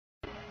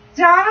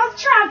Donald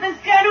Trump is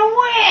gonna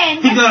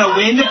win. He's gonna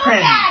win the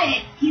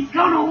presidency. He's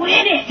gonna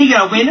win it. He's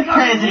gonna win the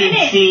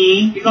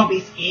presidency. You're gonna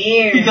be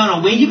scared. He's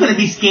gonna win. You're gonna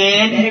be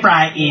scared and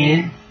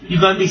frightened. You're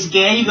gonna be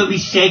scared. You're gonna be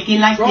shaking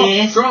like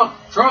this.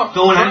 Trump.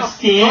 Going on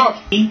sick.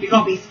 You're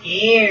gonna be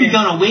scared. He's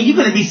gonna win. You're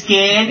gonna be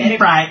scared and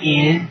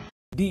frightened.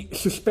 The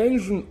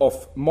suspension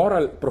of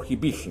moral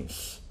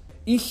prohibitions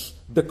is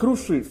the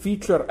crucial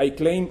feature, I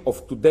claim,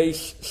 of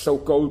today's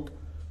so-called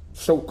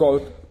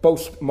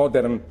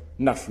postmodern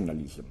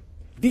nationalism.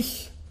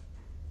 This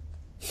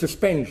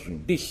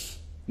suspension, this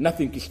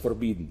nothing is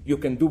forbidden, you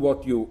can do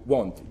what you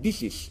want,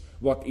 this is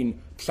what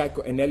in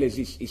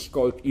psychoanalysis is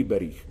called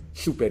Überich,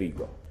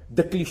 superego.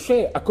 The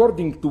cliché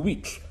according to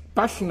which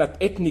passionate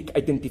ethnic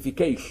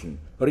identification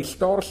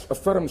restores a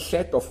firm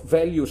set of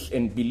values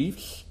and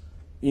beliefs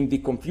in the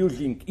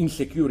confusing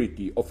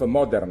insecurity of a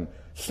modern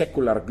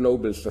secular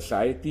global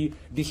society,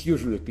 this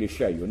usual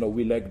cliché, you know,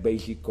 we lack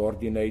basic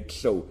coordinates,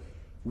 so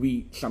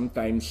we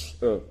sometimes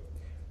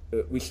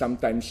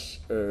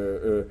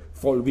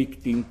fall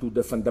victim to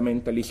the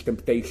fundamentalist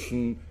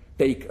temptation,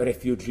 take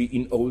refuge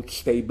in old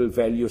stable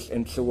values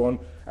and so on.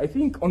 I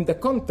think on the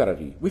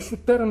contrary, we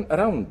should turn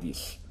around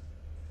this.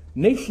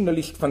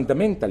 Nationalist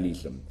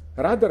fundamentalism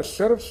rather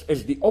serves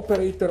as the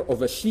operator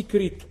of a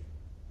secret,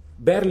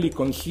 barely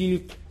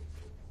concealed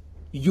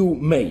you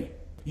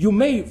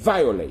may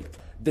violate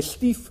the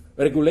stiff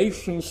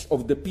regulations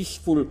of the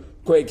peaceful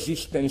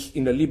coexistence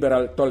in a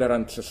liberal,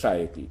 tolerant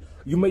society.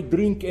 You may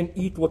drink and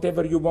eat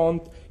whatever you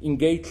want,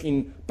 engage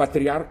in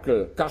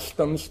patriarchal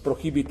customs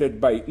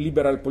prohibited by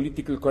liberal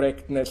political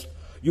correctness.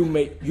 You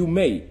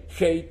may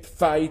hate,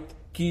 fight,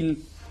 kill,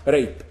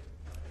 rape.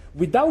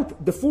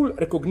 Without the full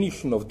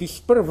recognition of this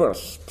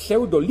perverse,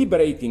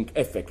 pseudo-liberating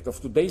effect of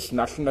today's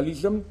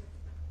nationalism,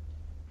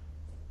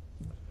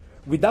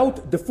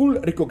 without the full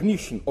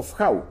recognition of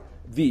how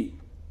the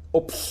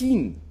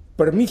obscene,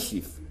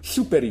 permissive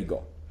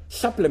superego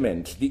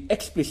supplements the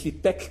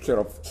explicit texture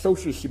of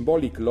social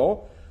symbolic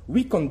law,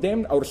 we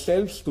condemn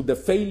ourselves to the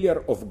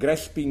failure of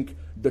grasping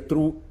the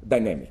true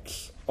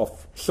dynamics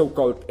of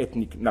so-called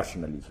ethnic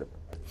nationalism.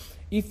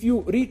 If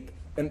you read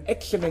an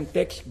excellent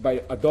text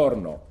by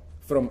Adorno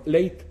from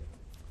late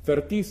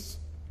 30s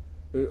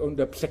on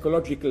the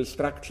psychological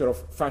structure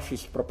of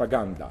fascist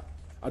propaganda,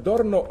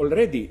 Adorno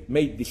already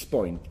made this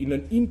point in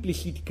an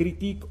implicit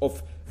critique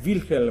of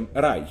Wilhelm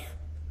Reich,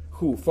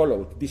 who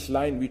followed this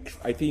line, which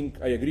I think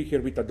I agree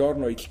here with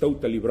Adorno, it's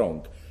totally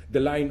wrong. The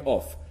line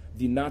of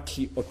the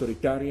Nazi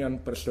authoritarian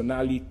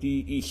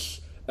personality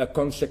is a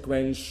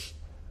consequence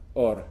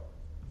or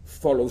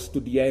follows to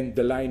the end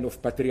the line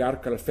of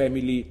patriarchal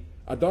family.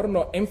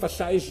 Adorno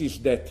emphasizes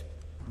that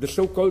the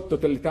so-called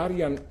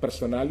totalitarian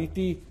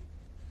personality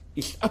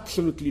is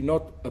absolutely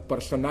not a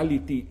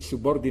personality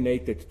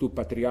subordinated to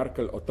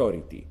patriarchal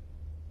authority.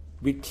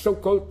 With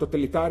so-called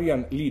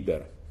totalitarian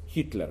leader,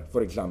 Hitler,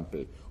 for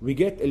example, we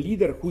get a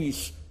leader who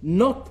is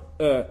not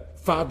a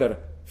father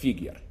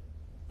figure.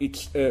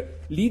 It's a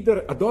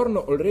leader,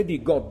 Adorno already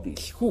got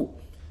this, who,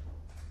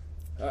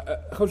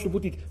 how should I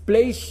put it,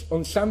 plays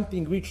on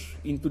something which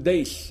in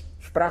today's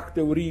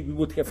Sprachtheorie we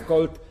would have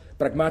called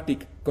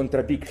pragmatic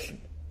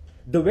contradiction.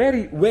 The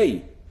very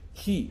way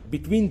he,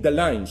 between the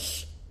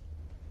lines,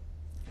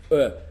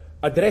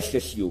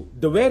 addresses you,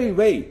 the very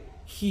way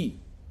he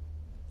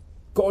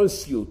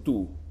calls you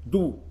to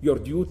do your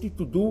duty,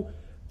 to do,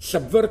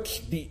 subverts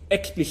the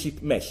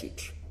explicit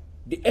message.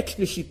 The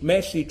explicit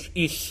message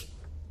is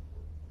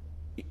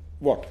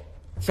what?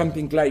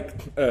 Something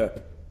like,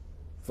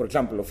 for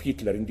example, of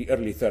Hitler in the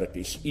early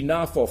 30s,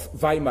 enough of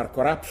Weimar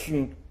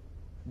corruption,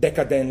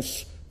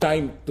 decadence,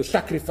 time to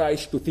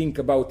sacrifice, to think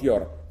about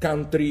your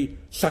country,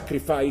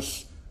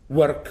 sacrifice,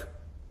 work,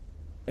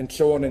 and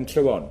so on and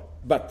so on.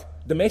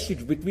 But the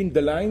message between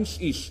the lines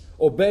is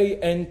obey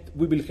and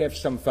we will have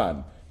some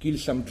fun, kill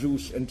some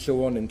Jews, and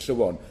so on and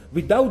so on.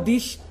 Without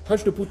this, how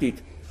to put it,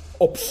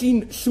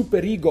 obscene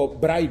superego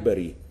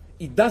bribery,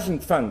 it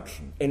doesn't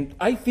function. And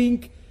I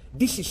think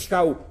this is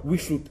how we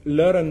should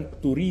learn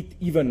to read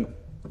even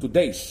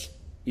today's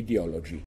ideology.